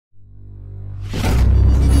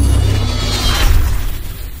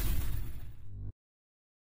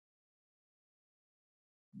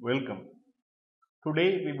Welcome.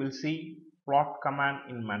 Today we will see plot command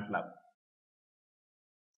in Matlab.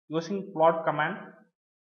 Using plot command,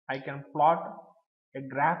 I can plot a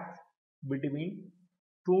graph between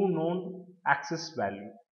two known axis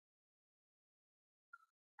values.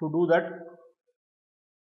 To do that,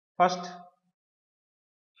 first,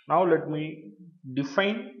 now let me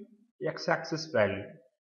define x-axis value.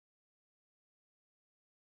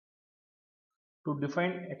 To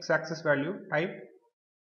define x-axis value, type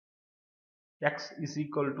x is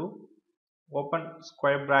equal to open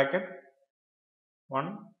square bracket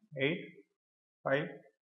 1 8 5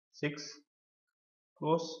 6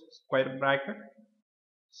 close square bracket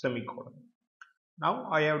semicolon. Now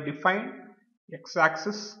I have defined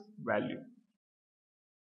x-axis value.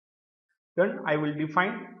 Then I will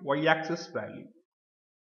define y-axis value.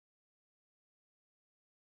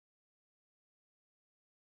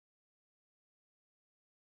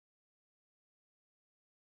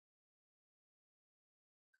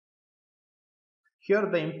 Here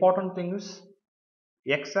the important thing is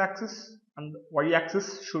x-axis and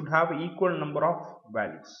y-axis should have equal number of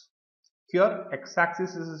values. Here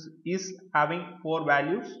x-axis is having 4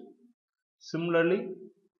 values. Similarly,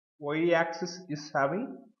 y-axis is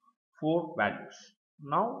having 4 values.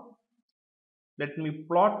 Now let me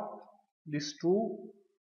plot these two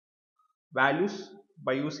values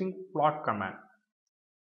by using plot command.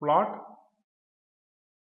 Plot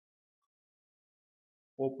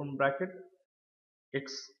open bracket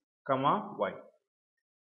x comma y.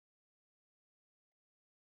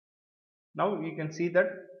 Now you can see that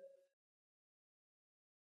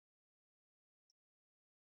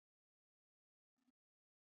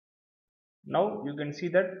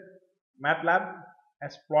Matlab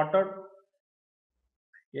has plotted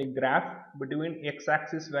a graph between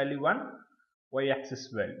x-axis value and y-axis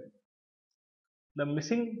value. The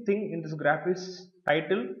missing thing in this graph is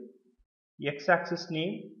title, x-axis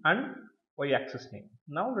name and y-axis name.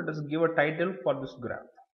 Now let us give a title for this graph.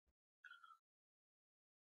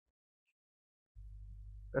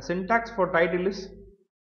 The syntax for title is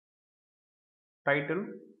title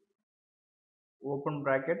open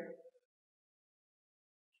bracket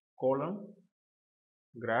colon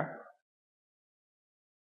graph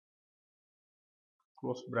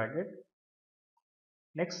close bracket.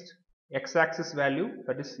 Next, x-axis value,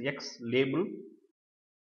 that is x label.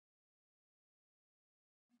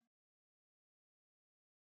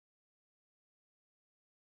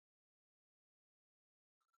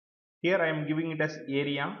 Here I am giving it as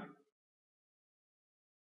area.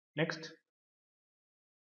 Next,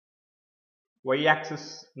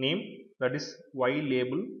 y-axis name, that is y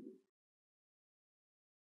label.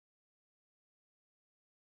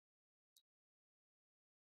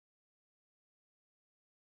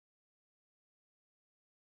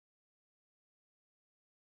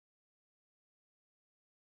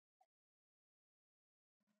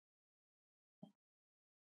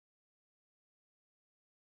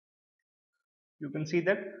 You can see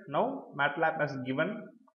that now Matlab has given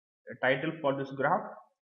a title for this graph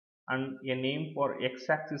and a name for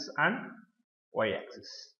x-axis and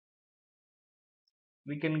y-axis.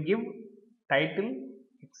 We can give title,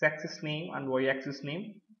 x-axis name and y-axis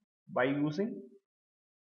name by using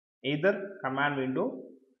either command window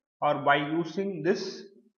or by using this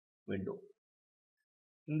window.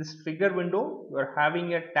 In this figure window, we are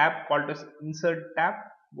having a tab called as insert tab.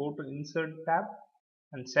 Go to insert tab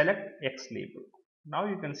and select X label. Now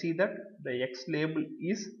you can see that the X label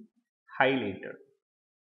is highlighted.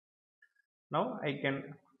 Now I can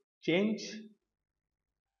change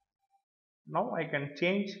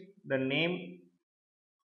the name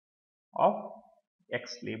of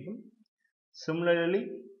X label. Similarly,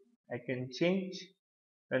 I can change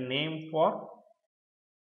the name for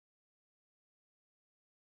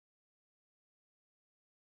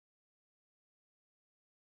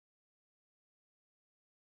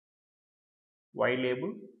Y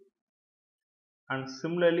label, and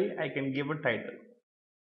similarly I can give a title.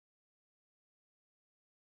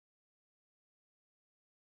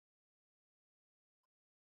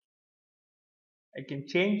 I can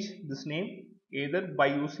change this name either by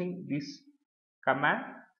using this command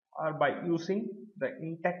or by using the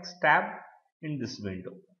in-text tab in this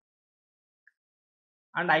window,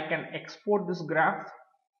 and I can export this graph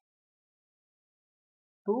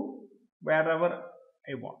to wherever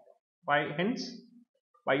I want. Hence,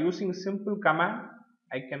 by using simple command,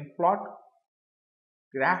 I can plot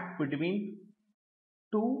graph between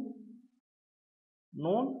two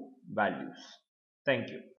known values. Thank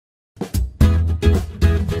you.